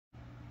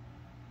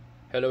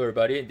Hello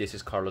everybody, this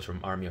is Carlos from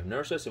Army of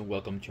Nurses and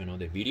welcome to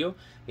another video.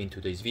 In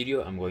today's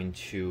video, I'm going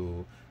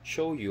to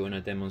show you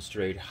and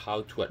demonstrate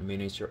how to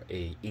administer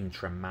a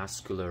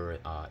intramuscular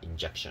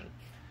injection.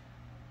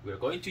 We're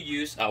going to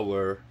use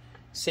our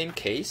same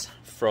case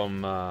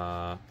from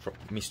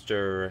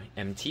Mr.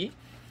 MT,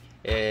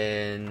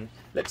 and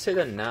let's say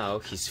that now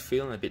he's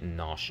feeling a bit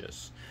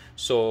nauseous.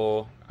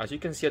 So as you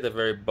can see at the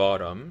very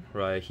bottom,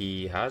 right,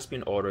 he has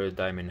been ordered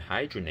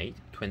dimenhydrinate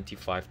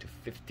 25 to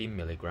 50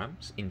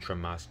 milligrams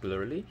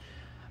intramuscularly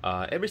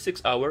every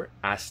 6 hours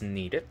as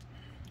needed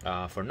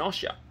for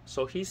nausea.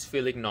 So he's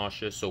feeling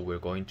nauseous, so we're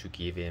going to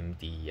give him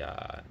the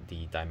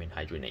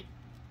dimenhydrinate.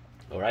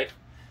 All right.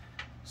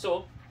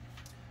 So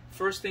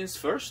first things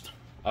first.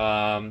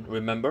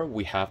 Remember,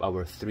 we have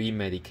our 3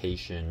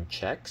 medication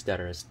checks that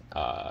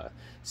are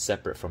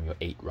separate from your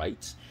 8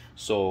 rights.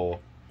 So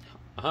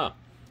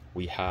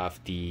we have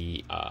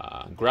the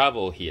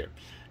gravel here.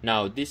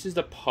 Now this is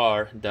the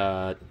part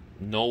that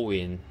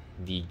knowing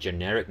the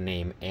generic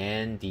name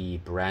and the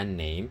brand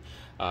name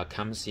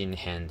comes in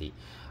handy.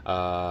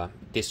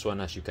 This one,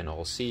 as you can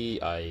all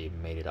see, I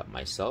made it up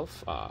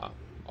myself,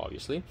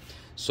 obviously.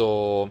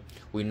 So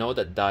we know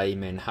that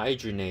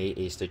dimenhydrinate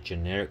is the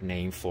generic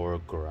name for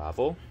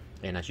gravel,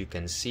 and as you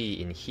can see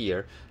in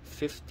here,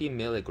 50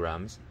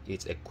 milligrams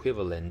is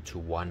equivalent to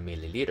 1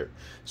 milliliter.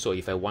 So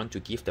if I want to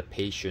give the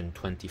patient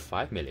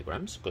 25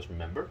 milligrams, because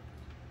remember,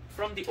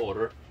 from the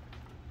order,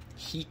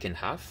 he can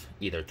have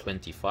either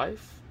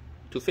 25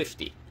 to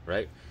 50,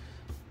 right?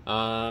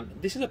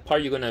 This is a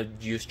part you're gonna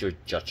use your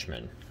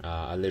judgment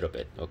a little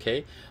bit,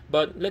 okay?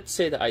 But let's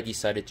say that I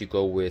decided to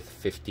go with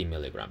 50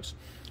 milligrams.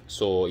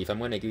 So if I'm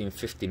gonna give him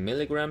 50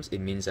 milligrams, it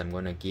means I'm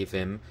gonna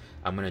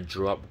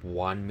drop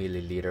 1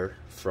 milliliter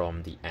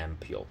from the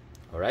ampule,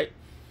 all right?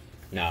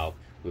 Now,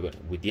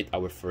 we did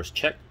our first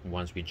check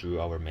once we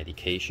drew our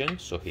medication.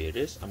 So here it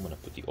is. I'm gonna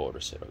put the order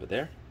set over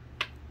there.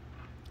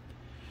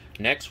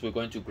 Next, we're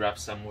going to grab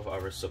some of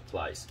our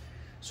supplies.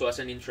 So as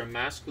an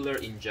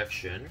intramuscular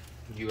injection,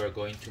 you are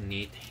going to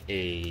need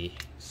a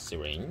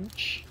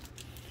syringe.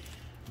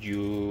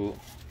 You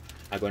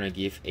are going to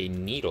give a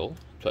needle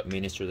to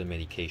administer the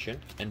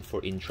medication. And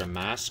for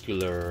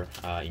intramuscular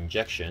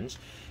injections,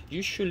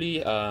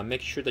 usually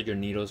make sure that your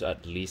needles are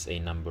at least a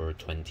number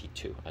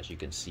 22, as you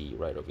can see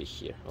right over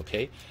here,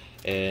 okay?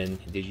 And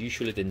they're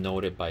usually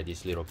denoted by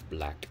this little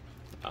black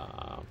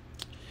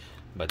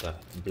by the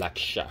black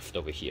shaft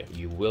over here.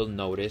 You will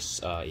notice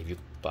if you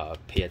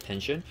pay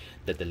attention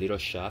that the little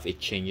shaft,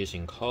 it changes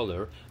in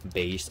color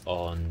based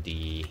on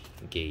the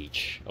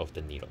gauge of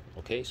the needle,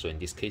 okay? So in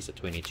this case, the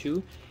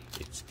 22,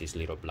 it's this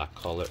little black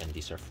color, and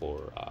these are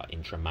for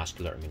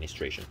intramuscular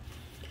administration.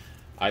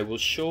 I will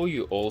show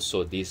you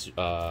also these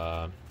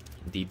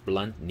the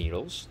blunt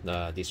needles,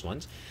 these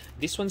ones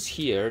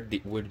here,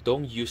 we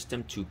don't use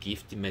them to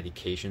give the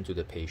medication to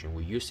the patient.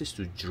 We use this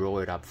to draw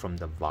it up from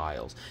the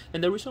vials,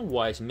 and the reason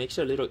why is it makes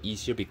it a little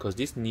easier because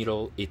this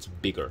needle, it's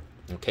bigger,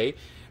 okay?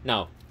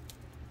 Now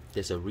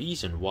there's a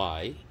reason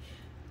why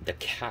the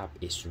cap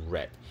is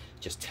red.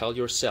 Just tell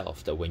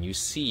yourself that when you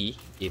see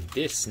if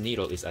this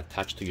needle is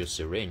attached to your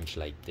syringe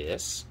like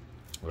this,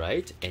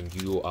 right, and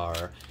you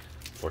are,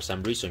 for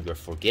some reason you're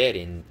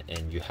forgetting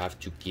and you have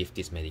to give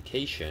this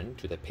medication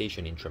to the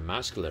patient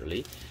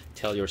intramuscularly,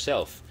 tell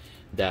yourself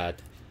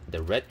that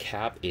the red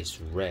cap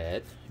is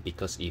red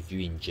because if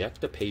you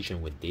inject the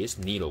patient with this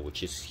needle,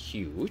 which is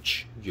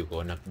huge, you're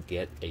gonna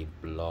get a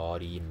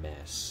bloody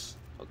mess,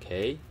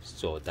 okay?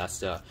 So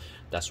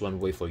that's one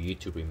way for you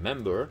to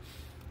remember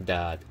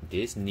that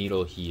this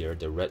needle here,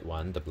 the red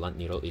one, the blunt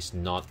needle, is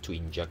not to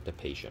inject the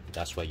patient.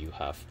 That's why you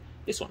have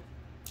this one.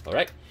 All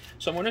right,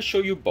 so I'm gonna show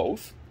you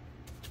both.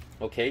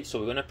 Okay, so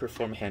we're gonna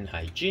perform hand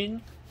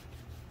hygiene,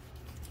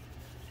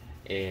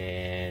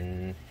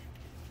 and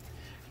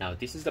now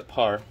this is the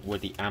part where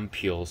the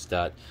ampules,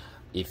 that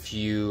if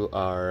you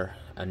are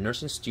a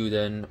nursing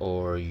student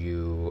or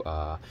you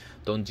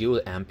don't deal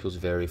with ampules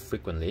very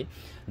frequently,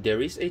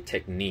 there is a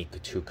technique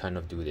to kind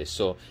of do this.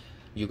 So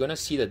you're gonna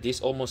see that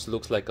this almost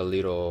looks like a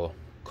little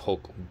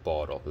Coke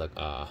bottle, like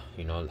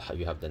you know how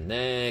you have the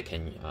neck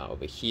and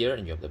over here,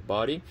 and you have the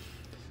body.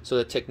 So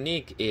the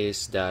technique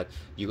is that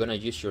you're gonna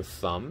use your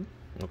thumb,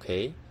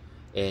 okay,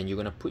 and you're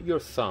gonna put your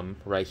thumb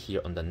right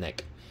here on the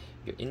neck.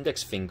 Your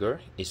index finger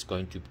is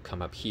going to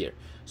come up here.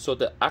 So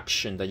the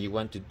action that you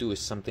want to do is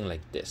something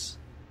like this.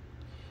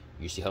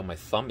 You see how my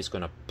thumb is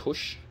gonna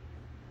push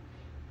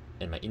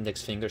and my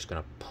index finger is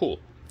gonna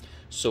pull.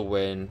 So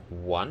when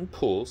one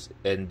pulls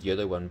and the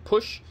other one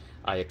push,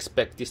 I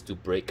expect this to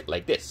break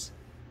like this,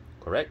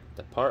 correct?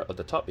 The part of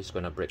the top is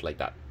gonna break like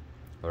that,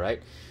 all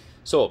right?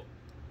 So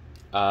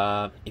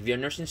if you're a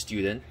nursing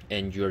student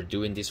and you're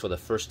doing this for the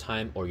first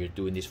time, or you're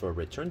doing this for a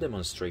return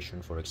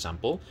demonstration, for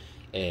example,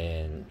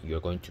 and you're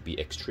going to be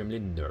extremely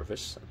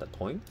nervous at that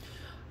point,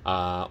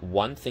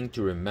 one thing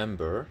to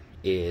remember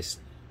is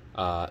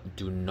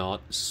do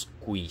not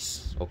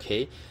squeeze,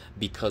 okay?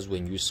 Because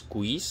when you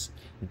squeeze,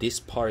 this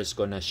part is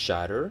gonna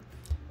shatter.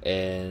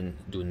 And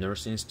do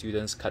nursing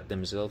students cut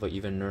themselves, or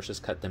even nurses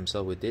cut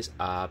themselves with this?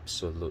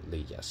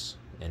 Absolutely yes.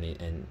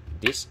 and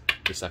this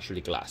is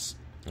actually glass.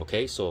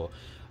 Okay, so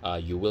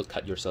you will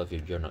cut yourself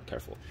if you're not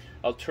careful.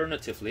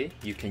 Alternatively,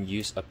 you can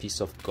use a piece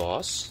of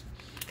gauze,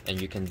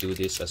 and you can do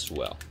this as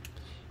well.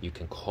 You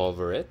can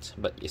cover it,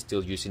 but it's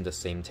still using the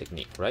same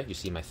technique, right? You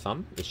see my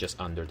thumb is just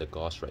under the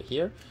gauze right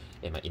here,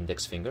 and my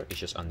index finger is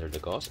just under the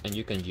gauze, and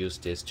you can use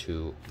this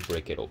to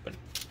break it open.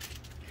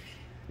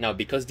 Now,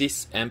 because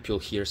this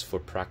ampule here is for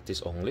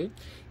practice only,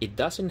 it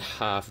doesn't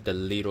have the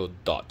little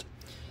dot.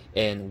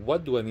 And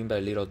what do I mean by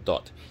little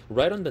dot?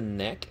 Right on the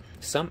neck,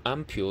 some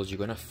ampules, you're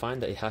gonna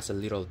find that it has a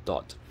little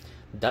dot.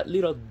 That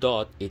little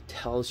dot, it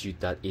tells you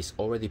that it's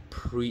already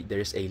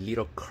there's a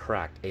little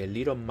crack, a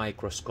little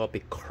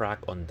microscopic crack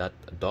on that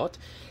dot,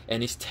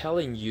 and it's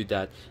telling you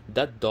that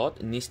that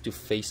dot needs to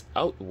face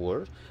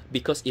outward,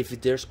 because if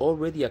there's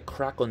already a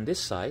crack on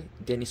this side,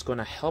 then it's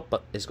gonna help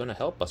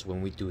us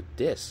when we do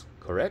this,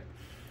 correct?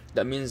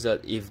 That means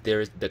that if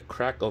there's the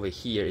crack over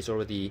here is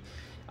already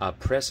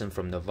present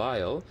from the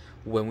vial,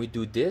 when we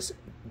do this,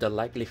 the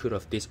likelihood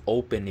of this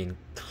opening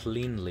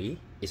cleanly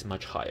is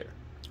much higher.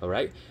 All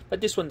right,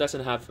 but this one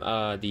doesn't have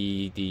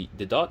the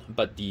dot,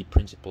 but the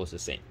principle is the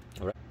same.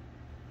 All right.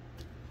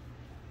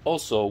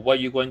 Also, what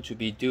you're going to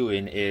be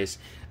doing is,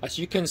 as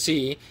you can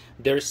see,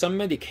 there's some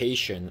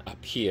medication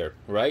up here,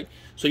 right?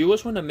 So you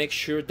always want to make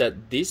sure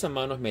that this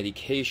amount of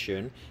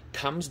medication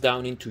comes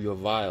down into your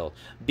vial,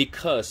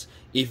 because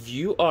if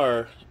you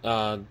are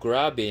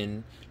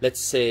grabbing,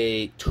 let's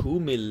say, 2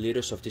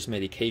 milliliters of this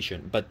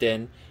medication, but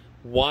then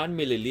 1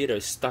 milliliter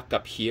is stuck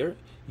up here,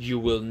 you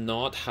will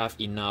not have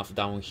enough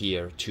down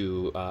here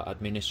to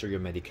administer your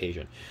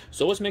medication.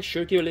 So always make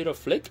sure, give a little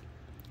flick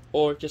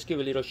or just give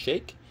a little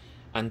shake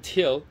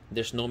until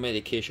there's no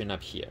medication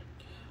up here.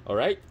 All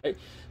right,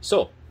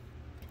 so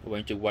we're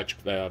going to watch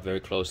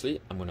very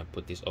closely. I'm going to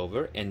put this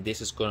over, and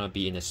this is going to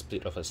be in a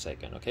split of a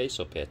second. Okay,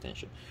 so pay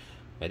attention.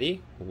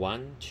 Ready?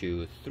 1,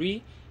 2,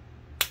 3.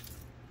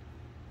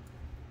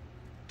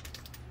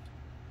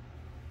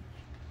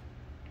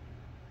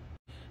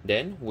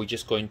 Then we're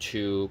just going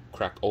to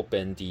crack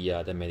open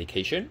the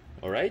medication.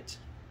 All right,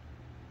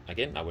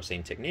 again, our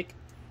same technique.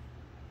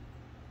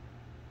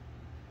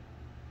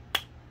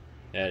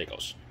 There it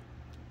goes.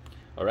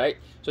 All right,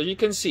 so you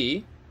can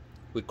see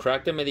we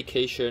crack the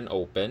medication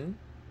open,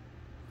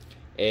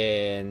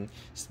 and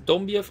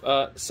don't be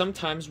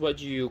sometimes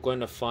what you're going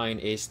to find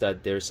is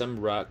that there's some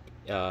rough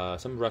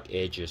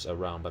edges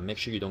around, but make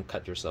sure you don't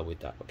cut yourself with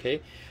that.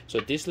 Okay, so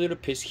this little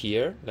piece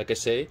here, like I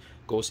say,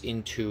 goes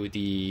into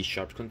the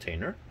sharp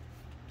container.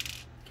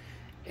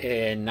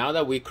 And now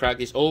that we crack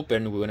this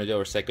open, we're going to do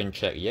our second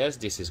check. Yes,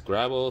 this is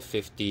gravel,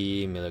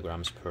 50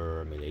 milligrams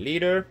per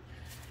milliliter.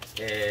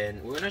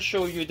 And we're going to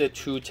show you the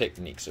two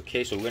techniques.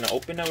 Okay, so we're going to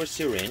open our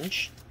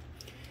syringe,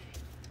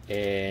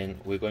 and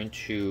we're going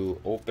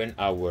to open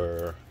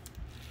our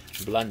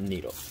blunt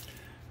needle.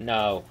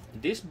 Now,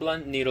 these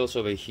blunt needles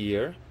over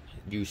here,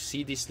 you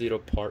see this little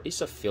part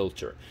is a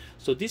filter.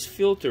 So these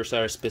filters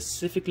are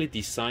specifically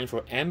designed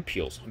for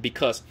ampules,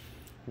 because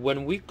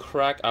when we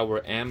crack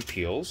our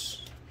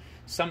ampules,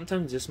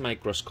 sometimes just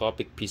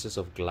microscopic pieces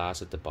of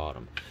glass at the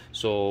bottom.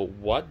 So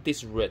what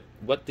this red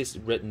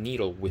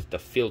needle with the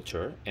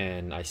filter,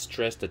 and I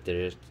stress that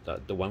there is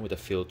the one with the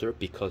filter,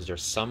 because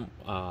there's some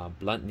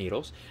blunt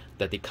needles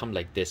that they come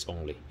like this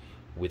only,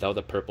 without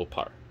the purple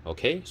part.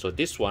 Okay, so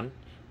this one,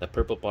 the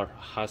purple part,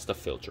 has the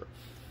filter.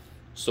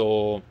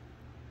 So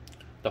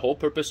the whole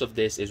purpose of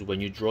this is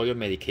when you draw your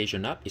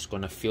medication up, it's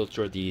going to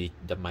filter the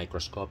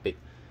microscopic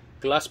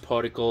glass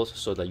particles,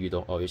 so that you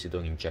obviously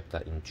don't inject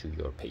that into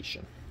your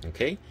patient.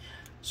 Okay,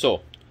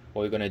 so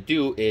what we're going to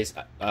do is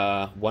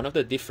one of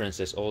the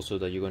differences also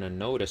that you're going to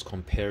notice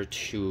compared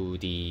to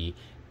the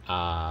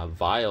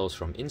vials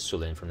from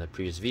insulin from the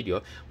previous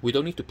video, we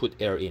don't need to put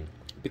air in,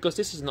 because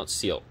this is not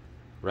sealed,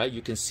 right?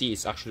 You can see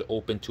it's actually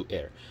open to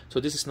air, so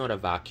this is not a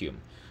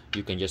vacuum.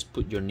 You can just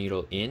put your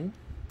needle in,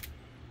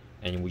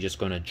 and we're just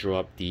going to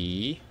drop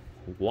the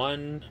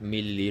 1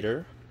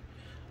 milliliter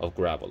of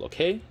gravel.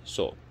 Okay,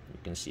 so you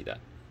can see that.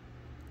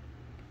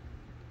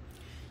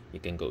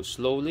 You can go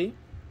slowly.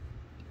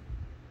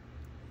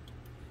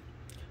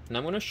 Now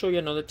I'm going to show you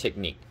another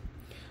technique.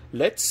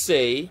 Let's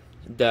say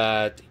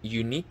that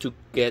you need to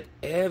get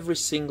every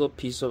single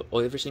piece of,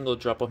 or every single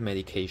drop of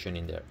medication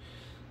in there.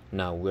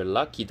 Now we're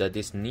lucky that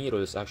this needle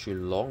is actually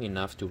long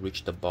enough to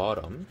reach the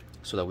bottom,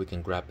 so that we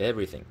can grab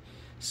everything.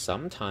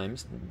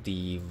 Sometimes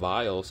the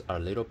vials are a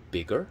little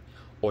bigger,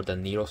 or the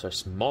needles are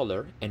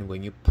smaller, and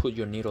when you put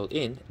your needle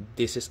in,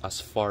 this is as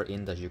far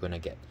in that you're gonna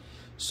get.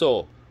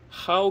 So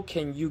how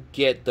can you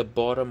get the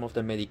bottom of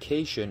the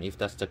medication if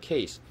that's the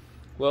case?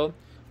 Well,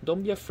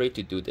 don't be afraid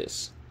to do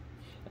this.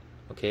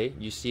 Okay,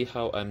 you see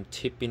how I'm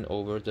tipping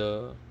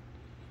over,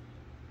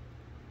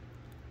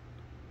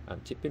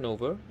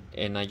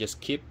 and I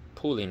just keep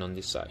pulling on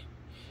this side.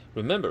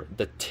 Remember,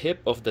 the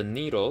tip of the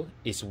needle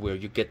is where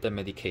you get the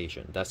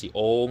medication. That's the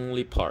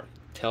only part.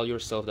 Tell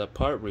yourself that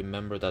part,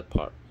 remember that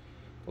part.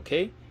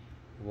 Okay,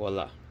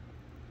 voila.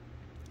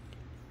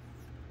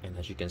 And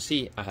as you can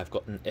see, I have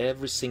gotten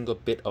every single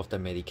bit of the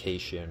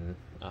medication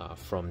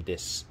from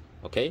this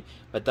okay?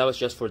 But that was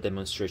just for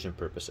demonstration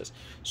purposes.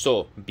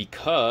 So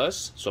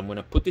I'm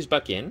gonna put this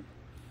back in,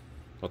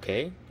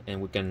 okay?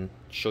 And we can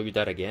show you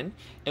that again.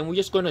 And we're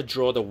just gonna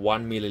draw the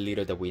 1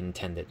 milliliter that we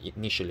intended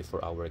initially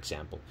for our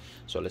example.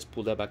 So let's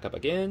pull that back up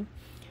again.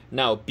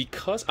 Now,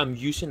 because I'm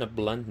using a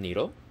blunt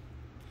needle,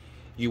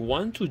 you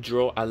want to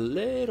draw a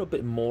little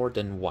bit more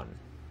than 1,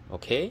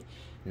 okay?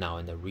 Now,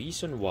 and the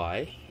reason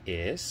why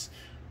is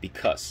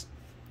because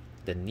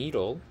the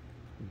needle,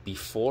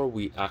 before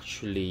we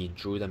actually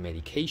drew the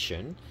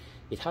medication,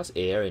 it has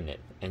air in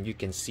it, and you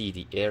can see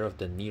the air of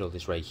the needle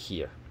is right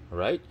here,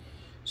 right?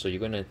 So you're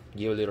gonna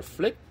give a little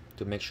flick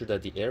to make sure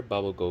that the air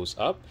bubble goes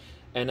up,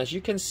 and as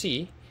you can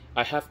see,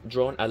 I have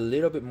drawn a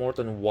little bit more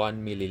than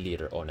 1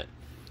 milliliter on it,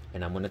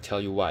 and I'm gonna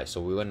tell you why.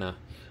 So we're gonna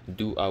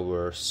do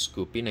our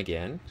scooping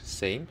again,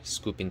 same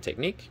scooping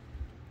technique,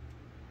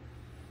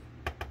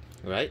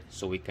 right?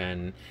 So we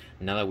can,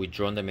 now that we've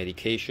drawn the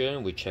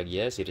medication, we check,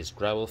 yes, it is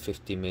gravel,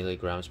 50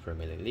 milligrams per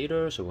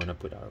milliliter. So we're gonna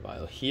put our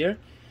vial here,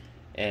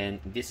 and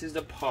this is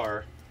the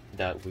part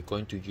that we're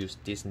going to use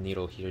this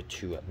needle here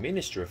to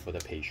administer for the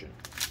patient.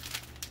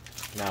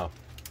 Now,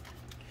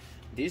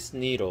 this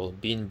needle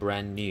being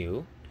brand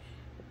new,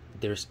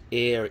 there's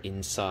air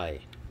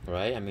inside,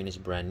 right? I mean, it's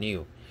brand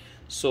new.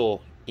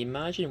 So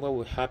imagine what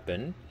would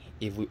happen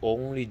if we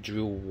only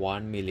drew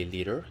 1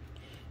 milliliter,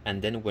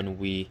 and then when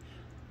we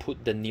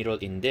put the needle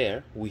in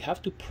there, we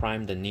have to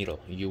prime the needle.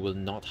 You will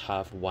not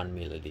have 1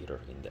 milliliter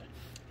in there,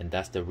 and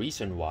that's the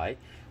reason why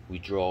we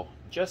draw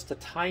just a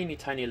tiny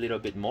little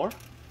bit more.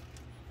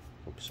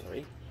 Oops,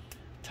 sorry,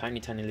 tiny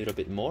little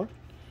bit more,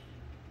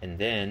 and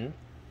then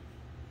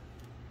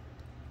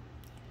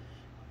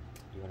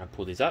you want to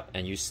pull this up,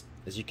 and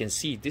as you can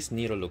see, this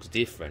needle looks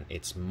different.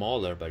 It's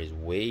smaller, but it's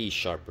way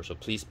sharper, so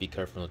please be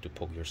careful not to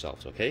poke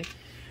yourselves, okay?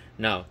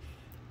 Now,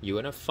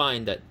 you're gonna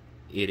find that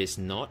it is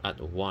not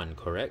at 1,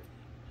 correct?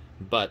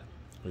 But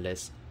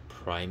let's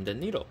prime the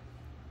needle.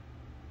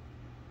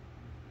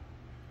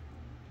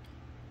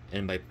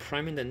 And by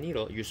priming the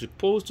needle, you're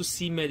supposed to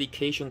see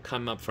medication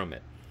come up from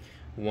it.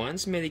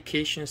 Once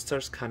medication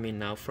starts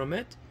coming out from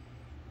it,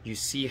 you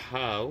see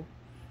how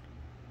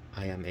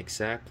I am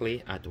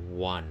exactly at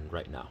 1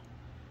 right now,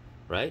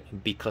 right?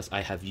 Because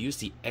I have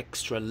used the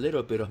extra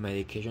little bit of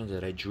medication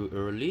that I drew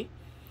early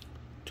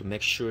to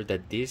make sure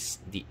that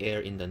the air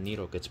in the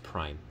needle gets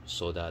primed,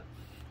 so that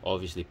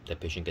obviously the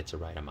patient gets the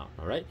right amount.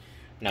 All right,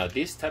 now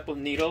this type of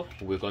needle,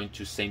 we're going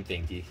to, same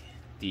thing,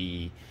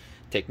 the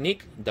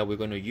technique that we're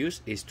going to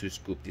use is to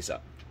scoop this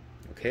up.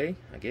 Okay,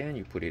 again,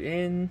 you put it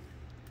in,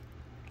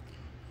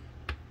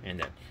 and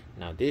then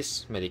now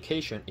this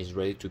medication is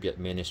ready to get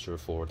administered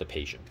for the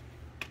patient.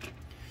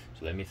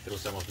 So let me throw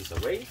some of this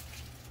away.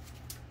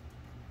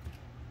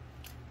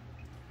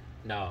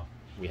 Now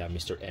we have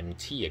Mr.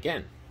 MT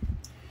again.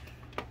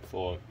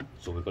 So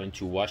we're going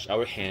to wash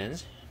our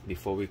hands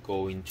before we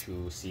go in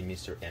to see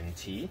Mr.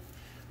 MT,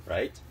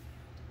 right?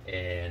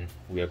 And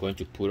we are going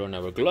to put on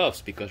our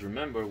gloves, because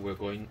remember, we're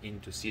going in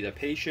to see the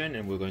patient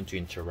and we're going to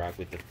interact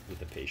with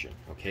the patient,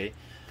 okay?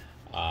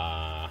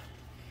 All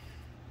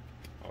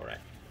right,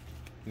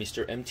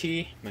 Mr.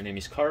 MT, my name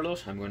is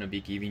Carlos. I'm going to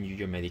be giving you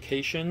your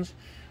medications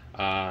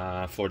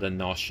for the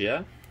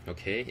nausea,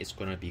 okay? It's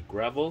going to be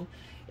gravel,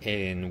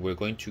 and we're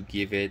going to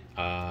give it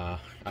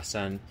as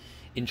an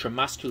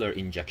intramuscular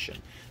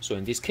injection. So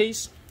in this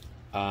case,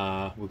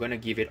 we're going to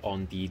give it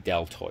on the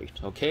deltoid,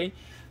 okay?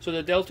 So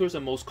the deltoid is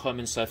the most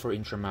common site for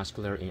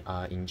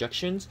intramuscular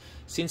injections.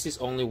 Since it's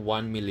only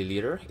 1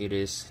 milliliter, it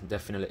is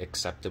definitely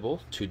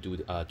acceptable to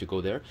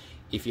go there.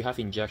 If you have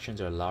injections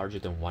that are larger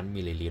than 1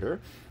 milliliter,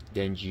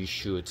 then you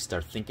should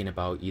start thinking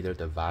about either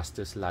the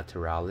vastus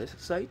lateralis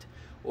site,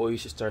 or you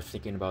should start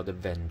thinking about the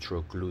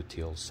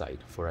ventrogluteal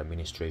site for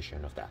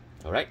administration of that.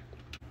 All right.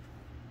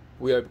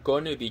 We are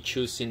going to be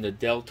choosing the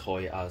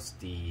deltoid as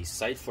the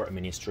site for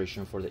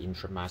administration for the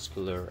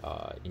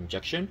intramuscular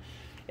injection.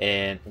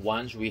 And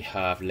once we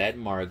have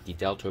landmarked the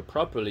deltoid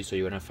properly, so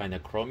you're going to find the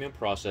acromion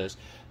process,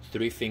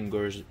 3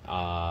 fingers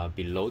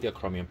below the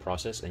acromion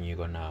process, and you're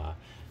going to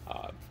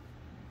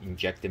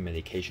inject the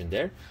medication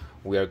there.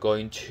 We are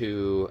going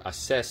to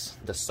assess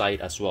the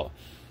site as well.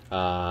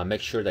 Make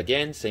sure that,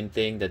 again, same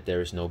thing, that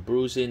there is no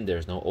bruising,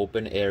 there's no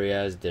open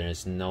areas, there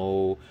is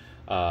no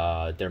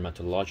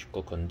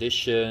dermatological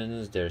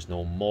conditions, there's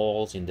no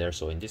moles in there.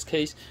 So in this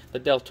case, the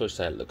deltoid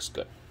site looks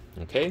good.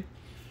 Okay,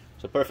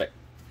 so perfect.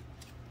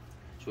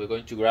 So we're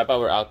going to grab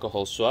our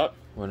alcohol swab.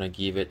 We're going to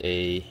give it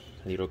a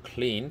little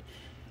clean.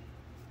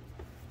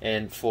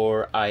 And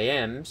for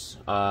IMs,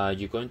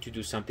 you're going to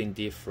do something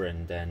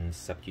different than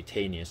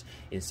subcutaneous.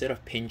 Instead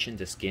of pinching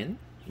the skin,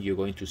 you're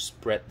going to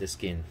spread the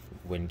skin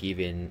when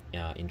giving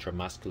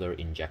intramuscular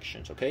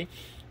injections, okay?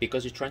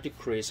 Because you're trying to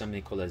create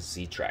something called a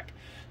Z-track.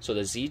 So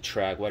the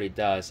Z-track, what it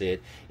does,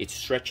 it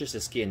stretches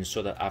the skin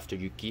so that after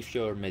you give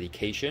your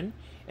medication,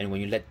 and when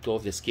you let go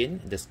of the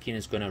skin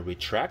is going to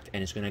retract,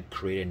 and it's going to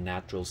create a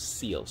natural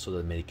seal so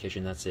the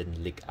medication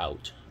doesn't leak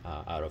out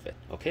of it,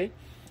 okay?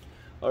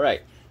 All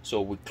right,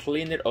 so we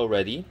cleaned it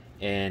already,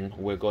 and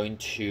we're going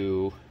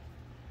to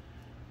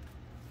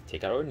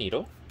take out our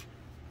needle.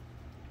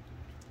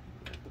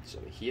 is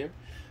over here.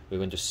 We're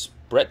going to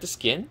spread the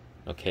skin,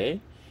 okay?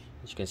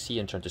 As you can see,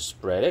 I'm trying to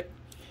spread it.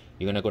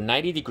 You're gonna go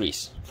 90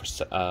 degrees. For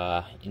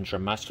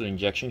intramuscular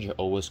injections, you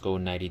always go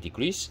 90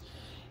 degrees.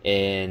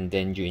 And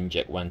then you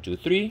inject 1, 2,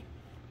 3.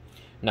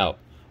 Now,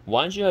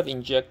 once you have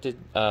injected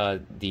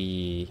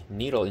the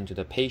needle into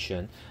the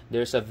patient,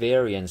 there's a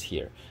variance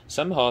here.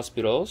 Some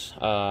hospitals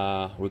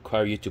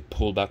require you to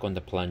pull back on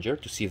the plunger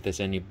to see if there's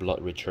any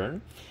blood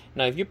return.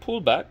 Now, if you pull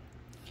back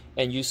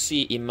and you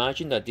see,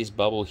 imagine that this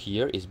bubble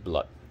here is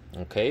blood,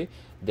 okay?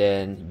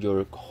 Then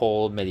your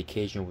whole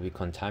medication will be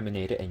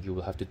contaminated and you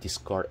will have to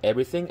discard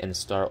everything and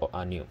start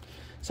anew.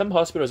 Some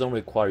hospitals don't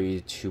require you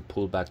to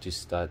pull back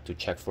to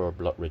check for a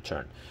blood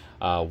return.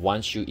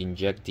 Once you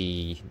inject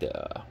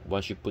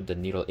once you put the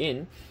needle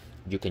in,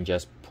 you can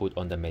just put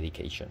on the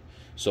medication.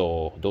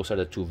 So those are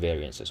the two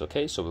variances,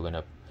 okay? So we're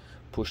gonna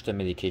push the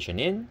medication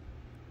in,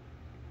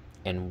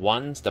 and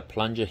once the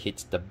plunger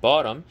hits the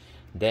bottom,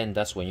 then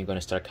that's when you're gonna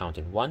start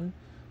counting 1,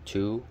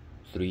 2,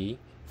 3,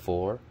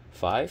 4,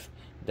 5.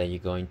 Then you're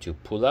going to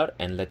pull out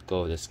and let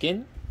go of the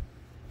skin,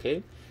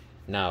 okay?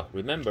 Now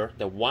remember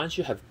that once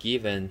you have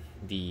given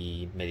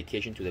the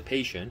medication to the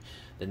patient,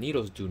 the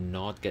needles do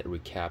not get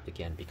recapped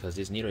again because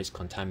this needle is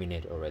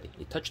contaminated already.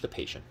 It touched the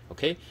patient,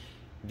 okay?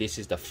 This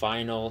is the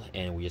final,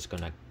 and we're just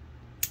gonna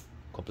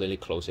completely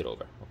close it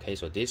over, okay?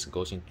 So this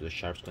goes into the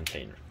sharps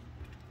container.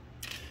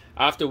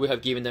 After we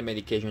have given the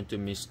medication to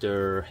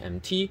Mr.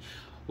 MT,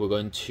 we're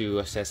going to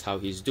assess how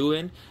he's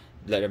doing.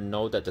 Let him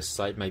know that the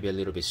site might be a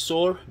little bit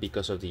sore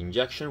because of the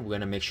injection. We're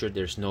gonna make sure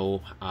there's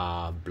no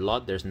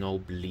blood, there's no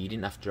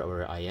bleeding after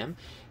our IM.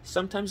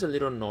 Sometimes a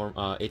little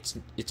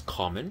it's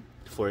common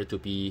for it to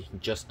be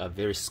just a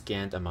very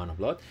scant amount of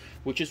blood,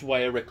 which is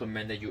why I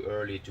recommended you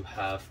early to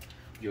have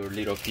your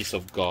little piece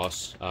of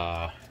gauze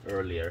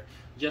earlier,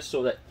 just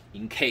so that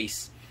in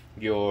case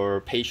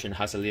your patient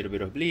has a little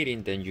bit of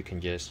bleeding, then you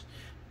can just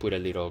put a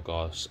little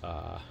gauze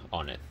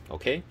on it,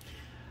 okay?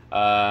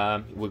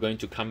 We're going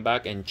to come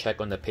back and check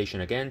on the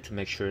patient again to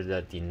make sure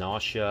that the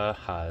nausea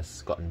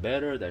has gotten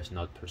better, that it's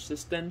not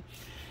persistent.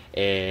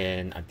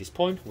 And at this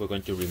point, we're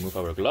going to remove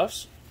our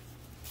gloves.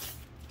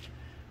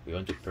 We're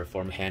going to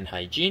perform hand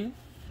hygiene,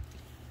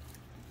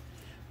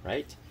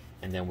 right?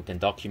 And then we can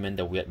document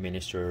that we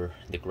administer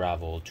the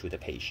gravel to the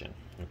patient,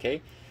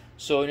 okay?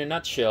 So in a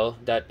nutshell,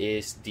 that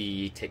is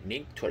the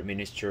technique to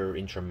administer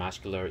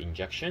intramuscular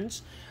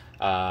injections.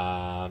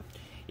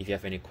 If you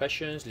have any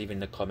questions, leave in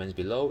the comments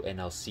below, and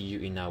I'll see you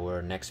in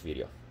our next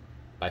video.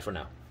 Bye for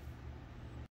now.